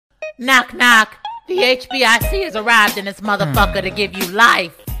Knock, knock. The HBIC has arrived in this motherfucker to give you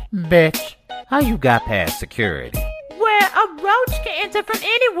life. Bitch, how you got past security? Where a roach can enter from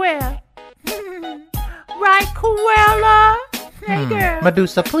anywhere. Right, Cruella? Hey, girl.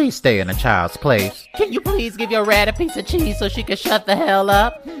 Medusa, please stay in a child's place. Can you please give your rat a piece of cheese so she can shut the hell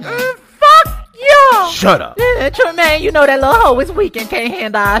up? Fuck you! Shut up. Tremaine, you know that little hoe is weak and can't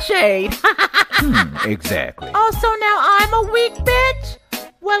handle our shade. Exactly. Oh, so now I'm a weak bitch?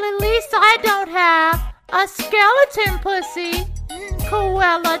 Well, at least I don't have a skeleton pussy.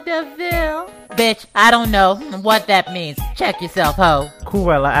 Cruella DeVille. Bitch, I don't know what that means. Check yourself, hoe.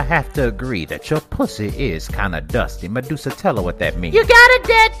 Cruella, I have to agree that your pussy is kind of dusty. Medusa, tell her what that means. You got a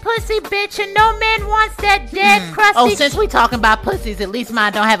dead pussy, bitch, and no man wants that dead, crusty... Oh, since we talking about pussies, at least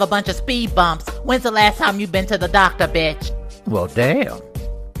mine don't have a bunch of speed bumps. When's the last time you been to the doctor, bitch? Well, damn.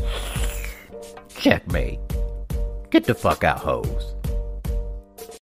 Checkmate. Get the fuck out, hoes.